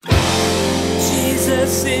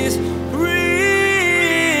Jesus is real.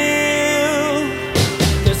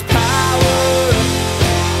 There's power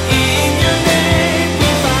in your name. We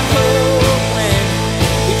find hope when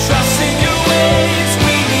we trust in your ways.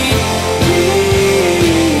 We need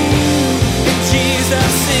real.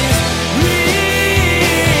 Jesus is real.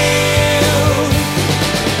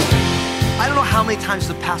 I don't know how many times as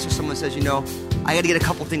a pastor someone says, I got to get a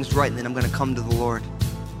couple things right and then I'm going to come to the Lord.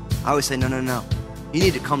 I always say, no. You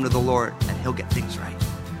need to come to the Lord and he'll get things right.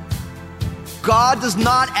 God does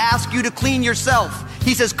not ask you to clean yourself.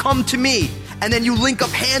 He says, come to me. And then you link up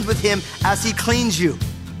hands with him as he cleans you.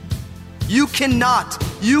 You cannot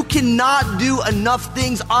do enough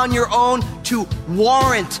things on your own to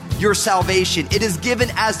warrant your salvation. It is given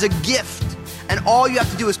as a gift. And all you have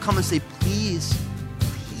to do is come and say, please,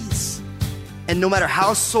 please. And no matter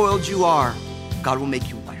how soiled you are, God will make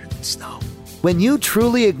you whiter than snow. When you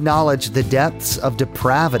truly acknowledge the depths of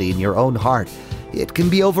depravity in your own heart, it can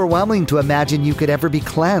be overwhelming to imagine you could ever be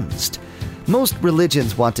cleansed. Most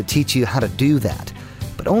religions want to teach you how to do that,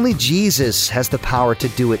 but only Jesus has the power to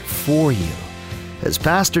do it for you. As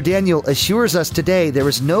Pastor Daniel assures us today, there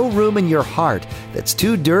is no room in your heart that's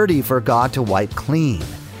too dirty for God to wipe clean.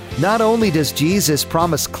 Not only does Jesus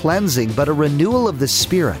promise cleansing, but a renewal of the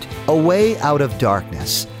Spirit, a way out of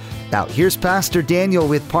darkness. Now, here's Pastor Daniel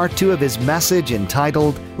with part 2 of his message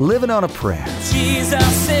entitled, Living on a Prayer.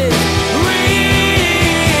 Jesus is real.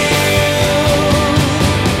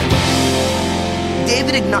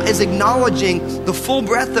 David is acknowledging the full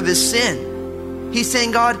breadth of his sin. He's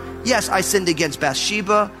saying, God, yes, I sinned against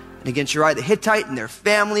Bathsheba and against Uriah the Hittite and their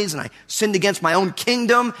families, and I sinned against my own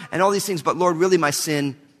kingdom and all these things, but Lord, really my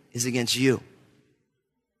sin is against you.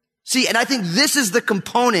 See, and I think this is the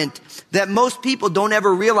component that most people don't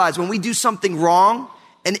ever realize when we do something wrong,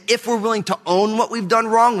 and if we're willing to own what we've done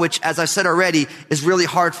wrong, which, as I said already, is really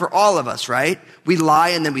hard for all of us, right? We lie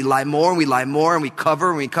and then we lie more and we lie more and we cover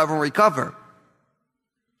and we cover and we cover.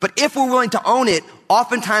 But if we're willing to own it,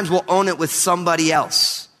 oftentimes we'll own it with somebody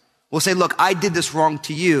else. We'll say, look, I did this wrong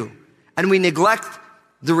to you. And we neglect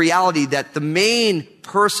the reality that the main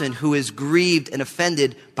person who is grieved and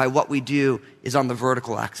offended by what we do is on the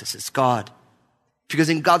vertical axis. It's God. Because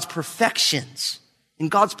in God's perfections,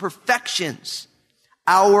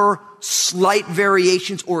 our slight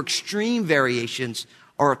variations or extreme variations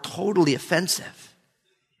are totally offensive.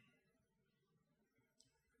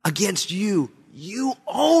 Against you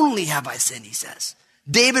only have I sinned, he says.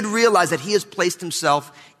 David realized that he has placed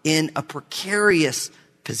himself in a precarious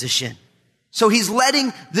position. So he's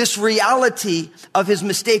letting this reality of his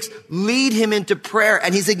mistakes lead him into prayer,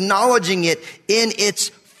 and he's acknowledging it in its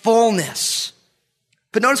fullness.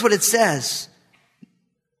 But notice what it says.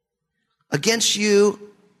 Against you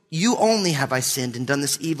only have I sinned and done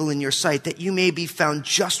this evil in your sight, that you may be found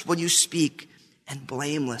just when you speak and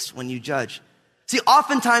blameless when you judge. See,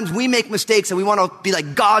 oftentimes we make mistakes and we want to be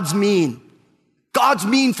like, God's mean. God's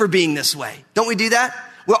mean for being this way. Don't we do that?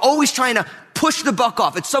 We're always trying to push the buck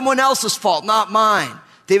off. It's someone else's fault, not mine.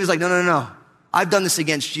 David's like, no. I've done this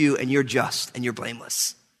against you and you're just and you're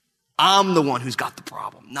blameless. I'm the one who's got the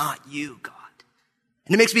problem, not you, God.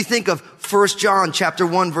 And it makes me think of 1 John chapter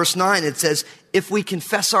 1, verse 9. It says, if we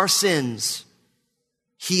confess our sins,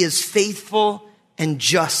 he is faithful and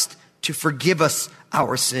just to forgive us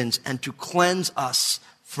our sins and to cleanse us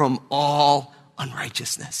from all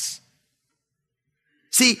unrighteousness.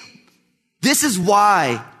 See, this is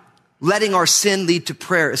why letting our sin lead to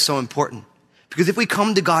prayer is so important. Because if we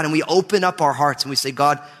come to God and we open up our hearts and we say,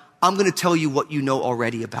 God, I'm going to tell you what you know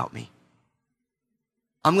already about me.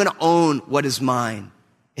 I'm going to own what is mine.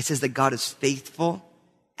 It says that God is faithful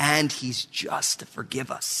and he's just to forgive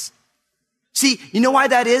us. See, you know why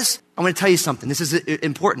that is? I'm going to tell you something. This is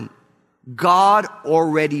important. God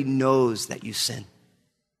already knows that you sin.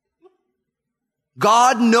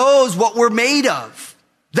 God knows what we're made of.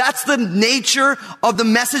 That's the nature of the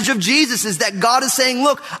message of Jesus, is that God is saying,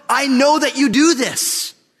 look, I know that you do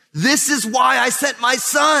this. This is why I sent my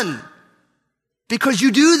son. Because you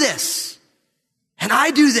do this. And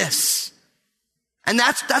I do this. And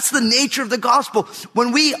that's the nature of the gospel.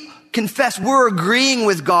 When we confess, we're agreeing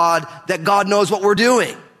with God that God knows what we're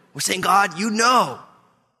doing. We're saying, God, you know.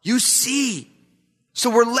 You see. So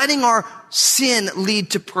we're letting our sin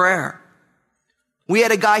lead to prayer. We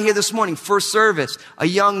had a guy here this morning, first service, a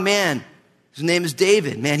young man. His name is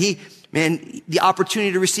David. The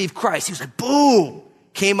opportunity to receive Christ. He was like, boom,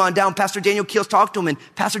 came on down. Pastor Daniel Keels talked to him, and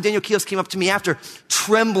Pastor Daniel Keels came up to me after,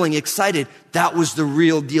 trembling, excited. That was the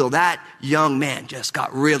real deal. That young man just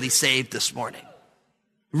got really saved this morning.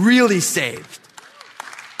 Really saved.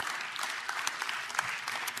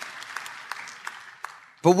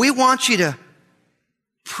 But we want you to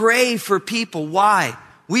pray for people. Why?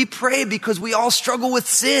 We pray because we all struggle with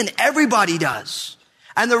sin. Everybody does.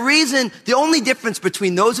 And the only difference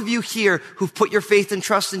between those of you here who've put your faith and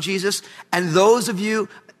trust in Jesus and those of you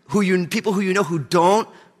people who you know who don't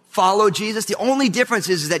follow Jesus, the only difference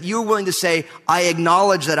is that you're willing to say, I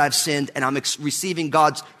acknowledge that I've sinned and I'm receiving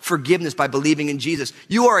God's forgiveness by believing in Jesus.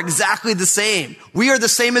 You are exactly the same. We are the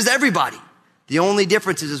same as everybody. The only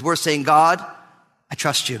difference is we're saying, God, I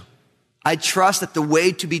trust you. I trust that the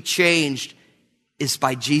way to be changed is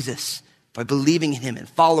by Jesus, by believing in him and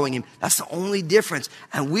following him. That's the only difference.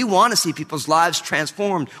 And we want to see people's lives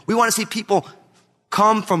transformed. We want to see people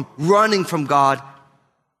come from running from God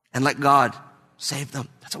and let God save them.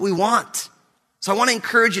 That's what we want. So I want to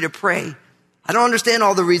encourage you to pray. I don't understand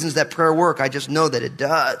all the reasons that prayer work. I just know that it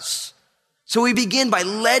does. So we begin by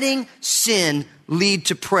letting sin lead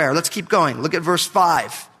to prayer. Let's keep going. Look at verse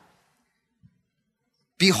 5.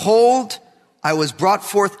 Behold, I was brought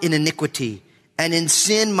forth in iniquity, and in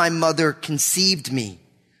sin my mother conceived me.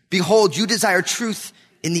 Behold, you desire truth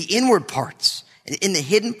in the inward parts, and in the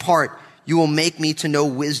hidden part you will make me to know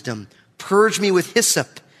wisdom. Purge me with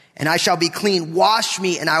hyssop, and I shall be clean. Wash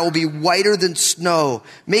me, and I will be whiter than snow.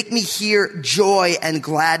 Make me hear joy and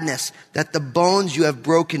gladness, that the bones you have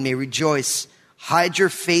broken may rejoice. Hide your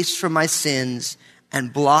face from my sins,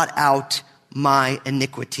 and blot out my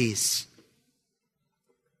iniquities.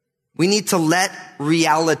 We need to let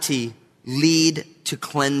reality lead to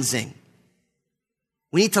cleansing.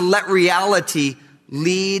 We need to let reality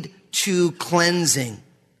lead to cleansing.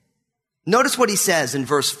 Notice what he says in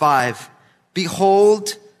verse 5.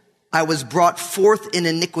 Behold, I was brought forth in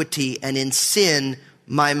iniquity, and in sin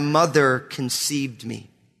my mother conceived me.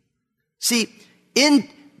 See, in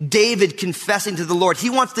David confessing to the Lord, he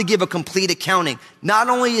wants to give a complete accounting. Not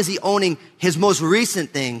only is he owning his most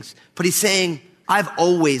recent things, but he's saying, I've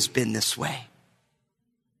always been this way.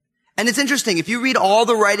 And it's interesting, if you read all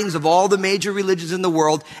the writings of all the major religions in the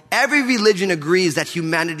world, every religion agrees that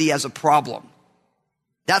humanity has a problem.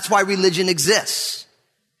 That's why religion exists.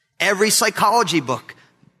 Every psychology book,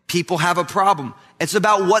 people have a problem. It's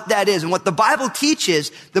about what that is. And what the Bible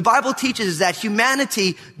teaches is that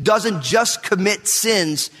humanity doesn't just commit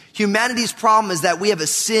sins. Humanity's problem is that we have a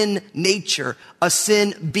sin nature, a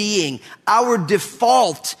sin being. Our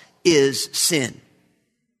default is sin.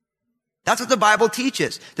 That's what the Bible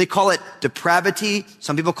teaches. They call it depravity.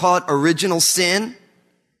 Some people call it original sin.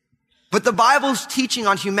 But the Bible's teaching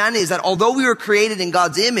on humanity is that although we were created in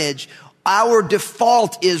God's image, our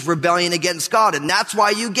default is rebellion against God. And that's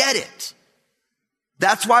why you get it.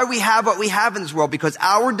 That's why we have what we have in this world, because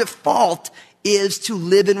our default is to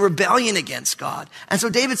live in rebellion against God. And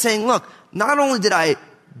so David's saying, look, not only did I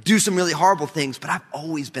do some really horrible things, but I've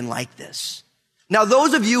always been like this. Now,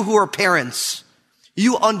 those of you who are parents,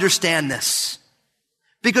 you understand this.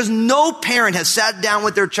 Because no parent has sat down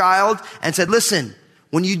with their child and said, listen,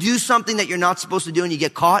 when you do something that you're not supposed to do and you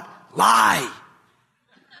get caught, lie.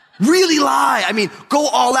 Really lie. I mean, go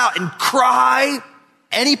all out and cry.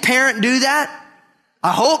 Any parent do that?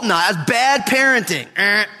 I hope not. That's bad parenting.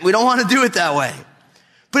 We don't want to do it that way.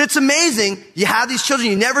 But it's amazing. You have these children,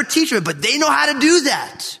 you never teach them, but they know how to do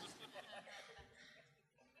that.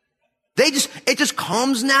 It just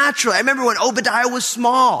comes naturally. I remember when Obadiah was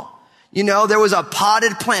small, there was a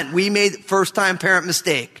potted plant. We made first time parent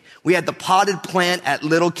mistake. We had the potted plant at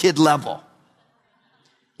little kid level.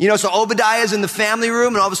 So Obadiah's in the family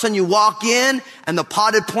room and all of a sudden you walk in and the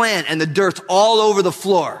potted plant and the dirt's all over the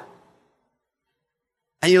floor.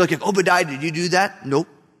 And you're like, Obadiah, did you do that? Nope.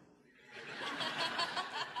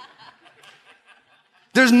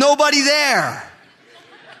 There's nobody there.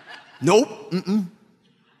 Nope. Mm-mm.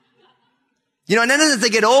 And then as they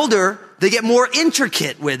get older, they get more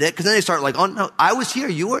intricate with it because then they start like, oh no, I was here.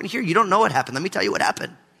 You weren't here. You don't know what happened. Let me tell you what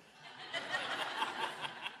happened.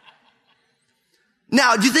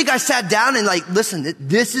 Now, do you think I sat down and listen,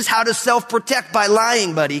 this is how to self-protect by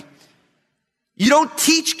lying, buddy? You don't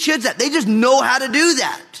teach kids that. They just know how to do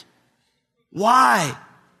that. Why?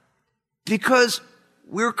 Because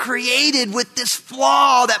we're created with this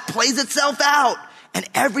flaw that plays itself out. And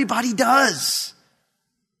everybody does.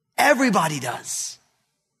 Everybody does.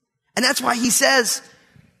 And that's why he says,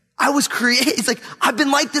 I was created. It's like, I've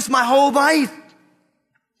been like this my whole life.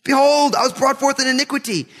 Behold, I was brought forth in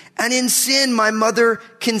iniquity, and in sin my mother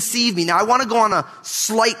conceived me. Now I want to go on a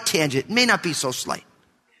slight tangent. It may not be so slight.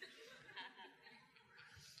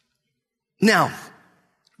 Now,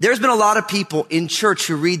 there's been a lot of people in church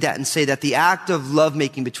who read that and say that the act of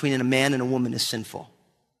lovemaking between a man and a woman is sinful.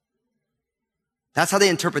 That's how they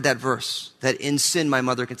interpret that verse, that in sin my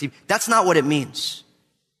mother conceived. That's not what it means.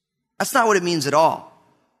 That's not what it means at all.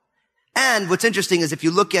 And what's interesting is if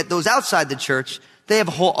you look at those outside the church, they have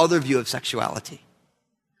a whole other view of sexuality.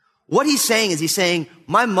 What he's saying is he's saying,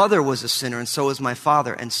 my mother was a sinner and so is my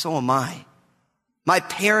father and so am I. My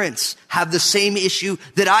parents have the same issue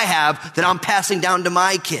that I have that I'm passing down to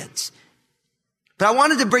my kids. But I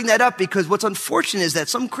wanted to bring that up because what's unfortunate is that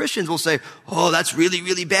some Christians will say, oh, that's really,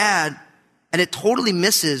 really bad. And it totally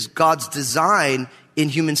misses God's design in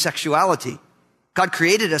human sexuality. God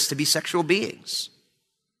created us to be sexual beings.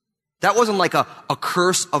 That wasn't like a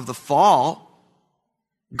curse of the fall.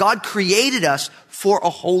 God created us for a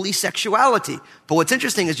holy sexuality. But what's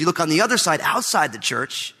interesting is you look on the other side, outside the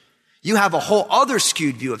church, you have a whole other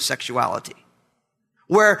skewed view of sexuality.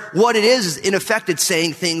 Where what it is in effect, it's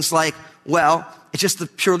saying things like, well, it's just the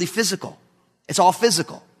purely physical. It's all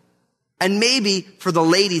physical. And maybe for the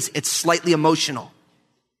ladies, it's slightly emotional.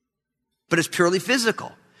 But it's purely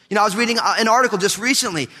physical. You know, I was reading an article just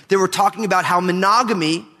recently. They were talking about how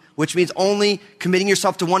monogamy, which means only committing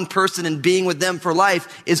yourself to one person and being with them for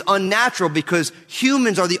life, is unnatural because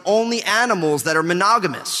humans are the only animals that are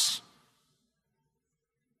monogamous.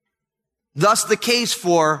 Thus the case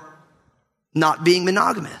for not being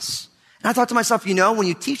monogamous. And I thought to myself, you know, when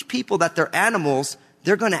you teach people that they're animals,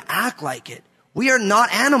 they're going to act like it. We are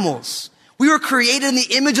not animals. We were created in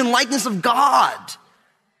the image and likeness of God.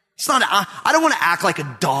 It's not, I don't want to act like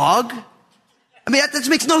a dog. I mean, that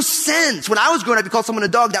makes no sense. When I was growing up, you called someone a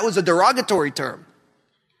dog, that was a derogatory term.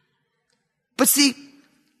 But see,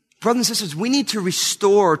 brothers and sisters, we need to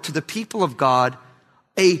restore to the people of God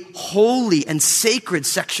a holy and sacred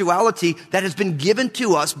sexuality that has been given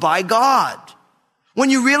to us by God. When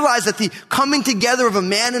you realize that the coming together of a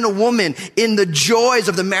man and a woman in the joys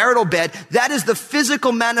of the marital bed, that is the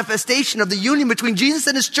physical manifestation of the union between Jesus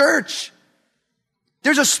and his church.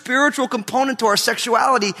 There's a spiritual component to our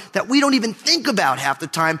sexuality that we don't even think about half the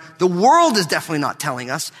time. The world is definitely not telling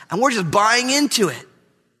us, and we're just buying into it.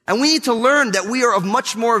 And we need to learn that we are of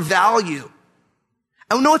much more value.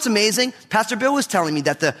 And you know what's amazing? Pastor Bill was telling me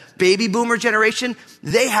that the baby boomer generation,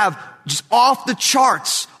 they have just off the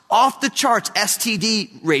charts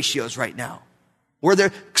STD ratios right now.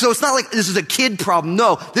 So it's not like this is a kid problem.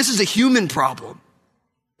 No, this is a human problem.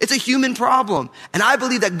 It's a human problem. And I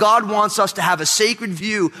believe that God wants us to have a sacred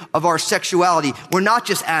view of our sexuality. We're not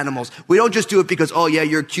just animals. We don't just do it because, oh yeah,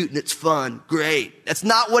 you're cute and it's fun. Great. That's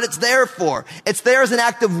not what it's there for. It's there as an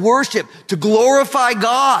act of worship to glorify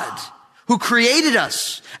God who created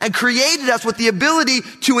us and created us with the ability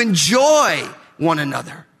to enjoy one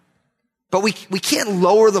another. But we can't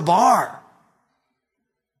lower the bar.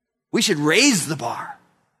 We should raise the bar.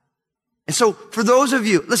 And so for those of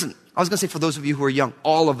you, listen, I was going to say for those of you who are young,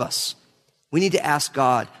 all of us, we need to ask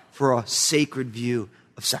God for a sacred view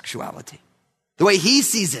of sexuality. The way he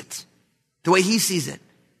sees it. The way he sees it.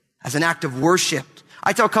 As an act of worship.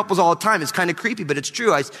 I tell couples all the time, it's kind of creepy, but it's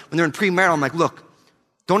true. When they're in premarital, I'm like, look,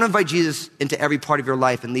 don't invite Jesus into every part of your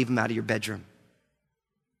life and leave him out of your bedroom.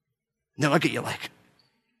 And they look at you like,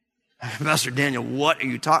 Pastor Daniel, what are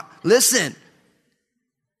you talking? Listen,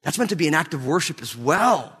 that's meant to be an act of worship as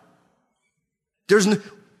well.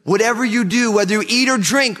 Whatever you do, whether you eat or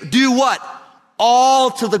drink, do what? All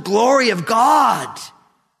to the glory of God.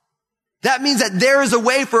 That means that there is a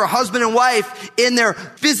way for a husband and wife in their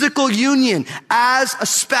physical union as a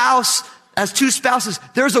spouse, as two spouses.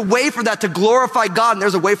 There's a way for that to glorify God and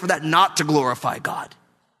there's a way for that not to glorify God.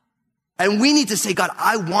 And we need to say, God,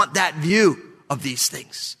 I want that view of these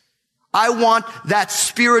things. I want that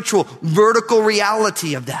spiritual, vertical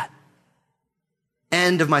reality of that.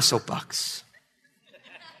 End of my soapbox.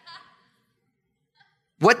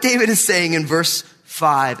 What David is saying in verse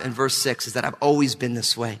 5 and verse 6 is that I've always been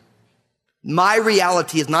this way. My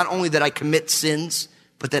reality is not only that I commit sins,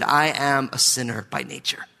 but that I am a sinner by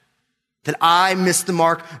nature. That I miss the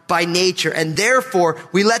mark by nature. And therefore,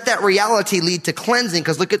 we let that reality lead to cleansing.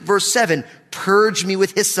 Because look at verse 7. Purge me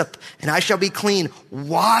with hyssop, and I shall be clean.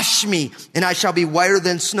 Wash me, and I shall be whiter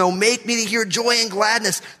than snow. Make me to hear joy and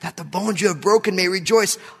gladness, that the bones you have broken may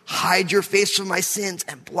rejoice. Hide your face from my sins,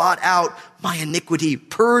 and blot out my iniquity.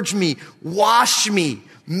 Purge me, wash me,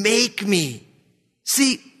 make me.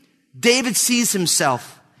 See, David sees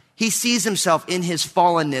himself. He sees himself in his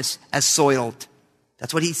fallenness as soiled.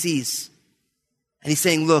 That's what he sees. And he's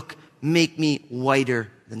saying, look, make me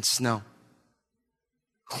whiter than snow.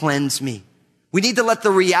 Cleanse me. We need to let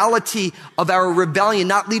the reality of our rebellion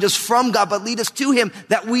not lead us from God, but lead us to him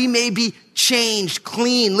that we may be changed,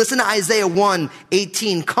 clean. Listen to Isaiah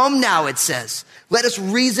 1:18. Come now, it says. Let us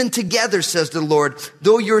reason together, says the Lord.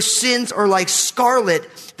 Though your sins are like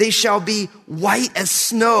scarlet, they shall be white as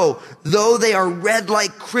snow. Though they are red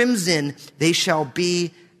like crimson, they shall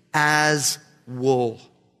be as wool.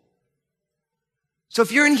 So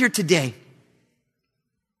if you're in here today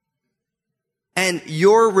and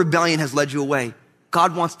your rebellion has led you away,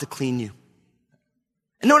 God wants to clean you.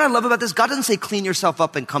 And know what I love about this? God doesn't say clean yourself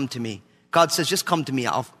up and come to me. God says, just come to me.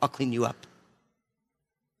 I'll clean you up.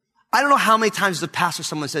 I don't know how many times as a pastor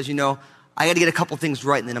someone says, I got to get a couple things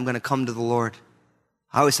right and then I'm going to come to the Lord.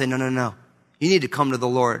 I always say, no. You need to come to the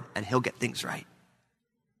Lord and he'll get things right.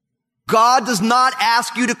 God does not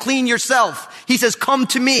ask you to clean yourself. He says, come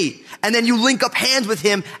to me. And then you link up hands with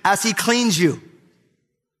him as he cleans you.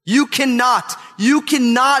 You cannot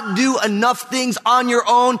do enough things on your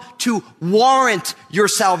own to warrant your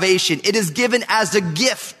salvation. It is given as a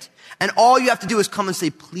gift. And all you have to do is come and say,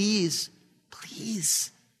 please,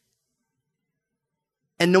 please.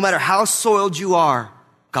 And no matter how soiled you are,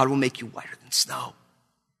 God will make you whiter than snow.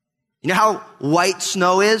 You know how white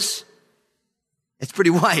snow is? It's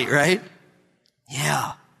pretty white, right?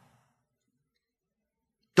 Yeah.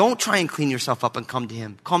 Don't try and clean yourself up and come to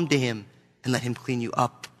him. Come to him and let him clean you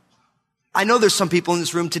up. I know there's some people in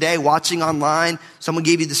this room today watching online. Someone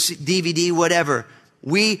gave you the DVD, whatever.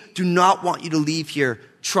 We do not want you to leave here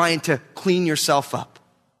trying to clean yourself up.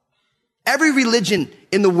 Every religion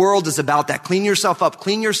in the world is about that. Clean yourself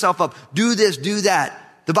up, do this, do that.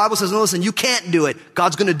 The Bible says, no, listen, you can't do it.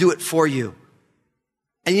 God's going to do it for you.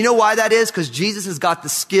 And you know why that is? Because Jesus has got the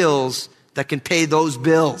skills that can pay those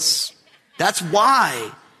bills. That's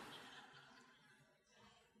why.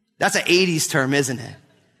 That's an 80s term, isn't it?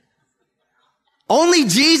 Only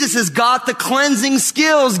Jesus has got the cleansing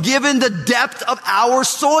skills given the depth of our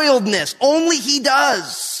soiledness. Only he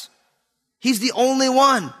does. He's the only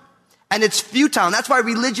one. And it's futile. And that's why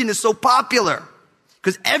religion is so popular.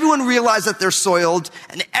 Because everyone realizes that they're soiled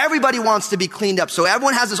and everybody wants to be cleaned up. So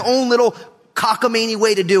everyone has his own little cockamamie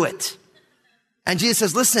way to do it. And Jesus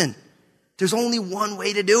says, listen, there's only one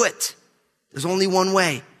way to do it. There's only one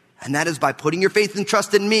way. And that is by putting your faith and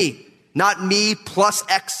trust in me. Not me plus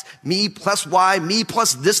X, me plus Y, me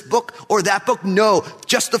plus this book or that book. No,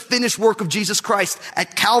 just the finished work of Jesus Christ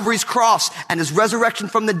at Calvary's cross and his resurrection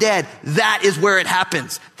from the dead. That is where it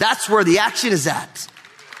happens. That's where the action is at.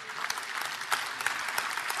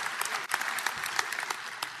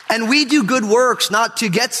 And we do good works not to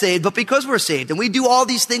get saved, but because we're saved. And we do all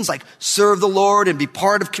these things like serve the Lord and be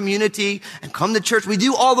part of community and come to church. We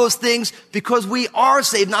do all those things because we are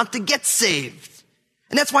saved, not to get saved.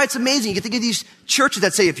 And that's why it's amazing. You get to get these churches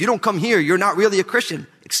that say, if you don't come here, you're not really a Christian.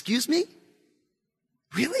 Excuse me?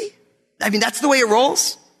 Really? I mean, that's the way it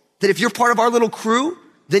rolls? That if you're part of our little crew,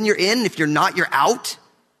 then you're in. If you're not, you're out?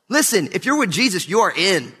 Listen, if you're with Jesus, you are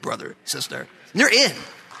in, brother, sister. You're in.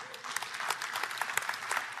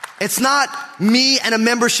 It's not me and a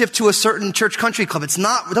membership to a certain church country club. It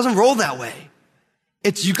doesn't roll that way.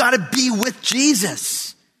 It's you gotta be with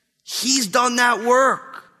Jesus. He's done that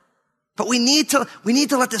work. But we need to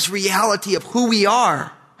let this reality of who we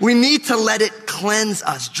are, we need to let it cleanse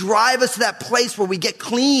us, drive us to that place where we get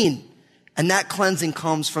clean. And that cleansing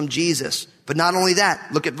comes from Jesus. But not only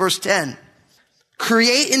that, look at verse 10.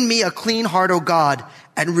 Create in me a clean heart, O God,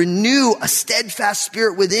 and renew a steadfast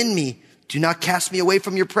spirit within me. Do not cast me away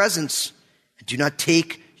from your presence, and do not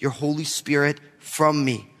take your Holy Spirit from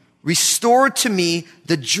me. Restore to me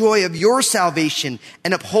the joy of your salvation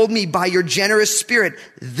and uphold me by your generous spirit.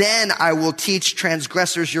 Then I will teach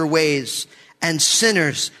transgressors your ways, and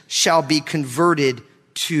sinners shall be converted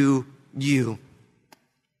to you.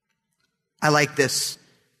 I like this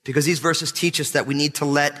because these verses teach us that we need to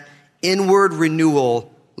let inward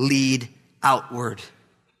renewal lead outward.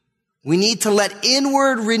 We need to let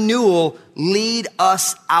inward renewal lead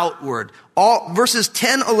us outward. All verses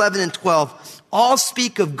 10, 11, and 12 all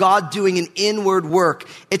speak of God doing an inward work.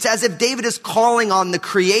 It's as if David is calling on the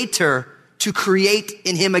Creator to create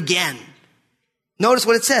in him again. Notice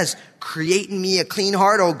what it says. Create in me a clean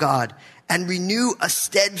heart, O God, and renew a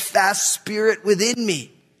steadfast spirit within me.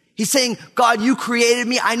 He's saying, God, you created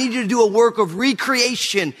me. I need you to do a work of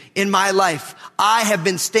recreation in my life. I have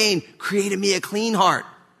been stained. Create in me a clean heart.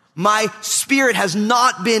 My spirit has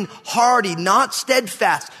not been hardy, not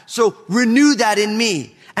steadfast. So renew that in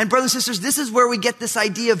me. And brothers and sisters, this is where we get this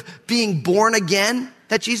idea of being born again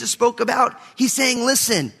that Jesus spoke about. He's saying,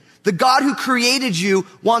 listen, the God who created you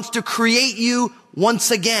wants to create you once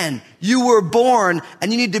again. You were born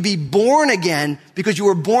and you need to be born again because you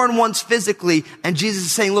were born once physically. And Jesus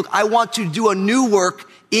is saying, look, I want to do a new work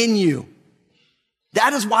in you.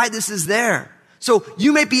 That is why this is there. So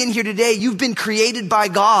you may be in here today. You've been created by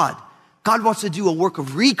God. God wants to do a work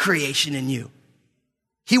of recreation in you.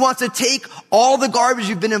 He wants to take all the garbage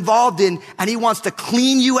you've been involved in and he wants to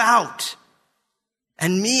clean you out.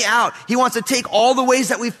 and me out. He wants to take all the ways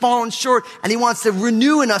that we've fallen short, and he wants to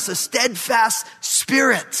renew in us a steadfast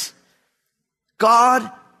spirit.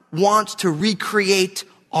 God wants to recreate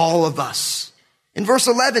all of us. In verse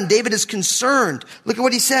 11, David is concerned. Look at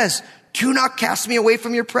what he says. Do not cast me away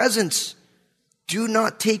from your presence. Do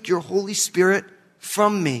not take your Holy Spirit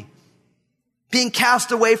from me. Being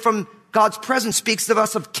cast away from God's presence speaks of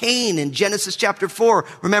us of Cain in Genesis chapter 4.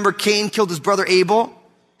 Remember, Cain killed his brother Abel,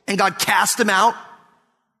 and God cast him out.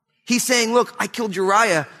 He's saying, look, I killed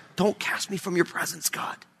Uriah. Don't cast me from your presence,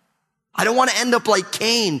 God. I don't want to end up like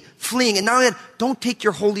Cain, fleeing. And not only that, don't take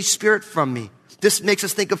your Holy Spirit from me. This makes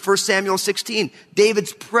us think of 1 Samuel 16.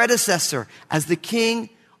 David's predecessor as the king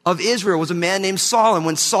of Israel was a man named Saul. And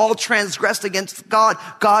when Saul transgressed against God,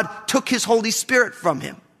 God took his Holy Spirit from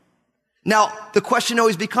him. Now, the question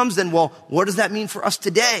always becomes then, well, what does that mean for us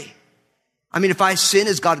today? I mean, if I sin,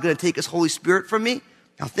 is God going to take his Holy Spirit from me?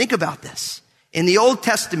 Now think about this. In the Old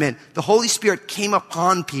Testament, the Holy Spirit came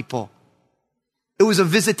upon people. It was a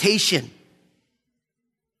visitation.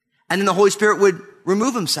 And then the Holy Spirit would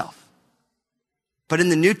remove himself. But in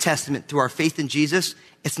the New Testament, through our faith in Jesus,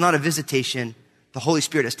 it's not a visitation. The Holy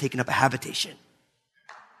Spirit has taken up a habitation.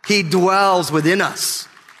 He dwells within us.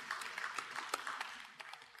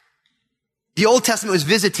 The Old Testament was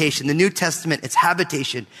visitation. The New Testament, it's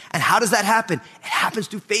habitation. And how does that happen? It happens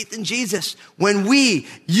through faith in Jesus. When we,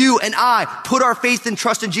 you and I, put our faith and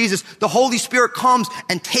trust in Jesus, the Holy Spirit comes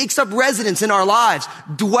and takes up residence in our lives,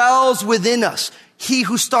 dwells within us. He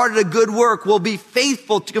who started a good work will be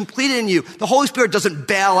faithful to complete it in you. The Holy Spirit doesn't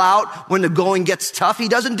bail out when the going gets tough. He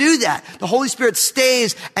doesn't do that. The Holy Spirit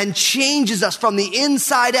stays and changes us from the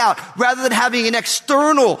inside out. Rather than having an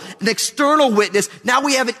external witness, now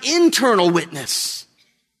we have an internal witness.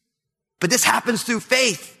 But this happens through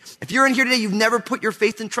faith. If you're in here today, you've never put your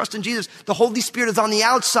faith and trust in Jesus, the Holy Spirit is on the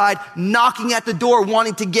outside, knocking at the door,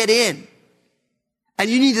 wanting to get in. And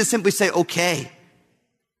you need to simply say, okay.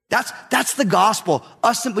 That's the gospel.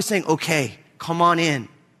 Us simply saying, okay, come on in.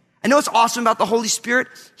 I know what's awesome about the Holy Spirit?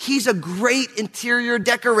 He's a great interior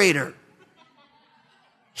decorator.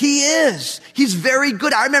 He is. He's very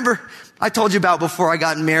good. I remember I told you about before I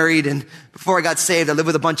got married and before I got saved, I lived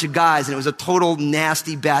with a bunch of guys and it was a total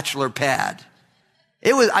nasty bachelor pad.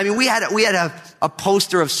 It was, I mean, we had a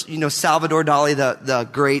poster of, Salvador Dali, the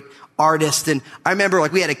great artist. And I remember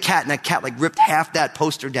we had a cat and that cat ripped half that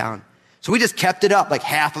poster down. So we just kept it up,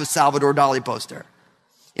 half of a Salvador Dali poster.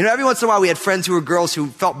 Every once in a while we had friends who were girls who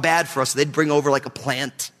felt bad for us. So they'd bring over a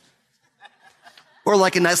plant or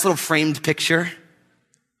a nice little framed picture.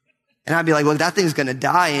 And I'd be like, well, that thing's going to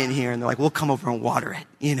die in here. And they're like, we'll come over and water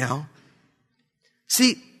it,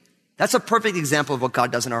 See, that's a perfect example of what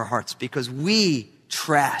God does in our hearts because we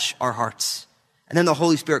trash our hearts. And then the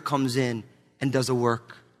Holy Spirit comes in and does a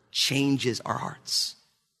work, changes our hearts.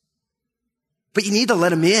 But you need to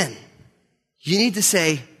let him in. You need to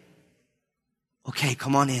say, okay,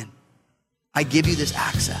 come on in. I give you this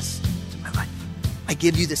access to my life. I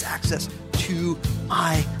give you this access to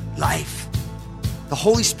my life. The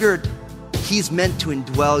Holy Spirit, he's meant to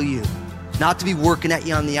indwell you, not to be working at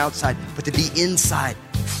you on the outside, but to be inside,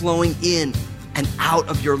 flowing in and out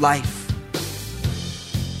of your life.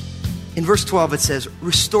 In verse 12, it says,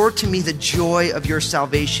 restore to me the joy of your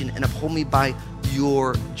salvation and uphold me by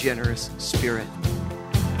your generous spirit.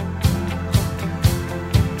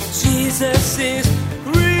 Jesus is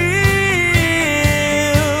real.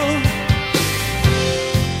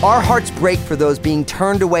 Our hearts break for those being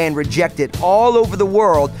turned away and rejected all over the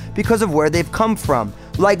world because of where they've come from.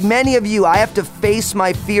 Like many of you, I have to face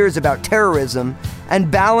my fears about terrorism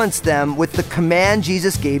and balance them with the command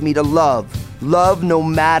Jesus gave me to love. Love no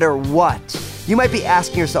matter what. You might be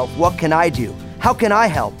asking yourself, what can I do? How can I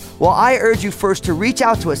help? Well, I urge you first to reach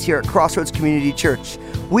out to us here at Crossroads Community Church.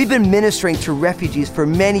 We've been ministering to refugees for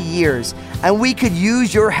many years, and we could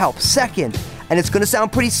use your help. Second, and it's going to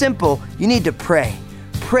sound pretty simple, you need to pray.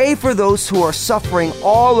 Pray for those who are suffering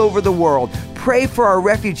all over the world. Pray for our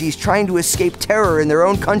refugees trying to escape terror in their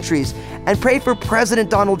own countries, and pray for President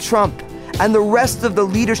Donald Trump and the rest of the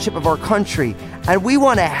leadership of our country. And we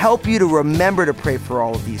want to help you to remember to pray for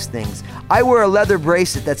all of these things. I wear a leather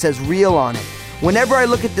bracelet that says real on it. Whenever I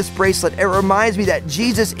look at this bracelet, it reminds me that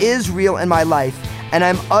Jesus is real in my life, and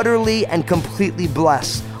I'm utterly and completely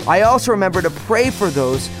blessed. I also remember to pray for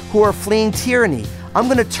those who are fleeing tyranny. I'm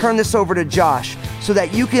going to turn this over to Josh so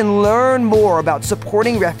that you can learn more about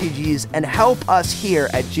supporting refugees and help us here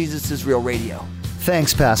at Jesus is Real Radio.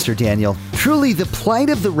 Thanks, Pastor Daniel. Truly, the plight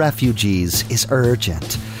of the refugees is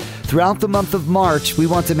urgent. Throughout the month of March, we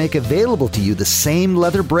want to make available to you the same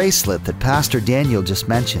leather bracelet that Pastor Daniel just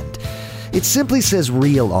mentioned. It simply says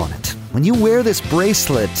real on it. When you wear this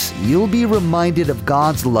bracelet, you'll be reminded of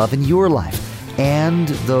God's love in your life and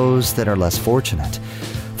those that are less fortunate.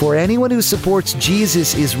 For anyone who supports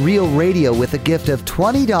Jesus is Real Radio with a gift of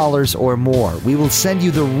 $20 or more, we will send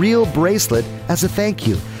you the Real bracelet as a thank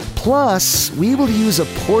you. Plus, we will use a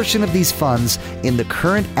portion of these funds in the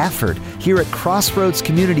current effort here at Crossroads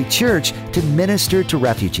Community Church to minister to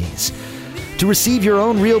refugees. To receive your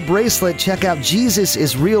own Real bracelet, check out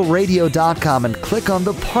JesusIsRealRadio.com and click on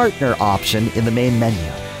the partner option in the main menu.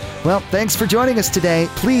 Well, thanks for joining us today.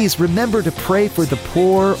 Please remember to pray for the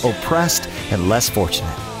poor, oppressed, and less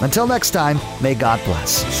fortunate. Until next time, may God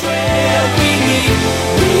bless.